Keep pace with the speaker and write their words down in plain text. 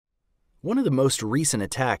One of the most recent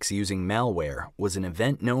attacks using malware was an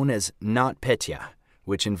event known as NotPetya,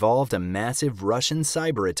 which involved a massive Russian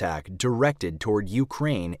cyber attack directed toward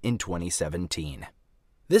Ukraine in 2017.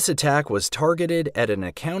 This attack was targeted at an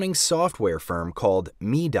accounting software firm called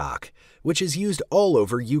Medoc, which is used all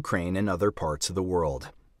over Ukraine and other parts of the world.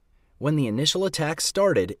 When the initial attack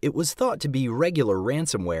started, it was thought to be regular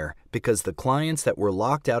ransomware because the clients that were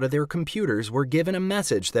locked out of their computers were given a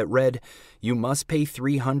message that read, "You must pay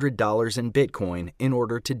 $300 in Bitcoin in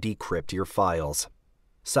order to decrypt your files."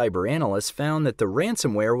 Cyber analysts found that the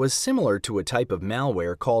ransomware was similar to a type of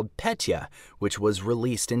malware called Petya, which was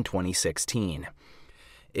released in 2016.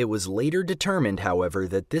 It was later determined, however,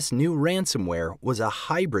 that this new ransomware was a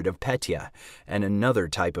hybrid of Petya and another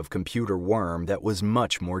type of computer worm that was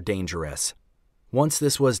much more dangerous. Once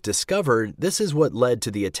this was discovered, this is what led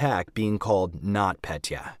to the attack being called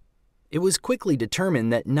NotPetya. It was quickly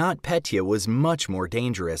determined that NotPetya was much more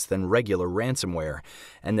dangerous than regular ransomware,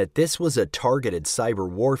 and that this was a targeted cyber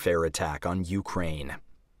warfare attack on Ukraine.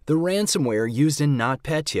 The ransomware used in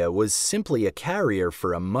NotPetya was simply a carrier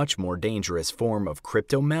for a much more dangerous form of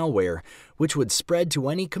crypto malware, which would spread to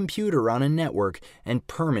any computer on a network and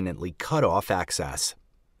permanently cut off access.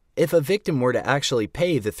 If a victim were to actually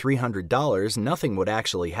pay the $300, nothing would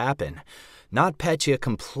actually happen. NotPetya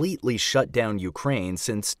completely shut down Ukraine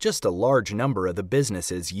since just a large number of the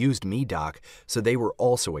businesses used Medoc, so they were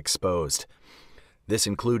also exposed. This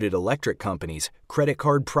included electric companies, credit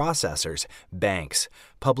card processors, banks,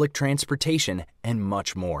 public transportation, and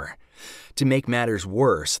much more. To make matters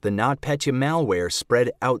worse, the NotPetya malware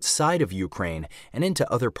spread outside of Ukraine and into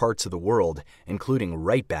other parts of the world, including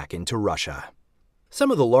right back into Russia.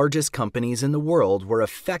 Some of the largest companies in the world were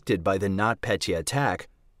affected by the NotPetya attack: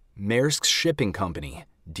 Maersk Shipping Company,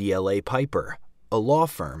 DLA Piper, a law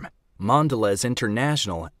firm, Mondelez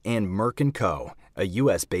International, and Merck & Co., a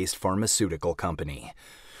U.S.-based pharmaceutical company.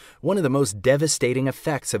 One of the most devastating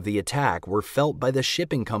effects of the attack were felt by the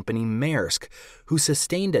shipping company Maersk, who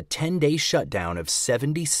sustained a 10-day shutdown of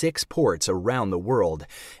 76 ports around the world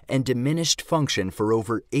and diminished function for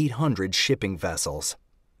over 800 shipping vessels.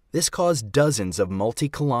 This caused dozens of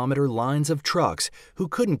multi-kilometer lines of trucks who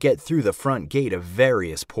couldn't get through the front gate of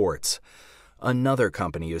various ports. Another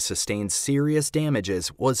company who sustained serious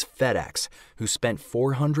damages was FedEx, who spent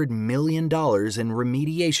 $400 million in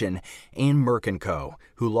remediation, and Merck & Co.,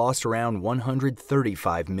 who lost around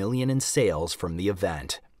 $135 million in sales from the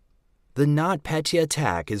event. The NotPetya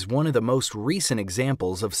attack is one of the most recent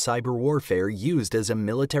examples of cyber warfare used as a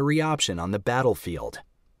military option on the battlefield.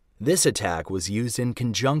 This attack was used in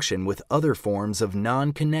conjunction with other forms of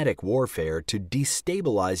non-kinetic warfare to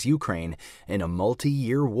destabilize Ukraine in a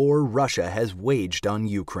multi-year war Russia has waged on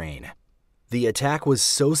Ukraine. The attack was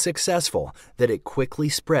so successful that it quickly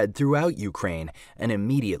spread throughout Ukraine and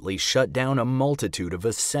immediately shut down a multitude of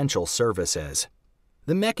essential services.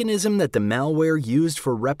 The mechanism that the malware used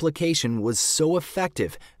for replication was so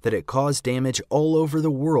effective that it caused damage all over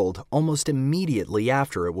the world almost immediately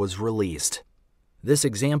after it was released. This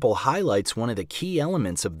example highlights one of the key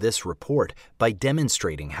elements of this report by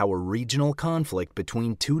demonstrating how a regional conflict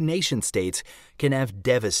between two nation-states can have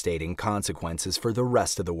devastating consequences for the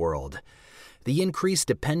rest of the world. The increased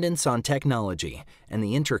dependence on technology and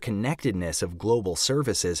the interconnectedness of global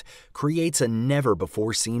services creates a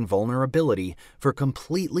never-before-seen vulnerability for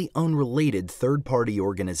completely unrelated third-party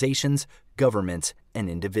organizations, governments,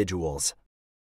 and individuals.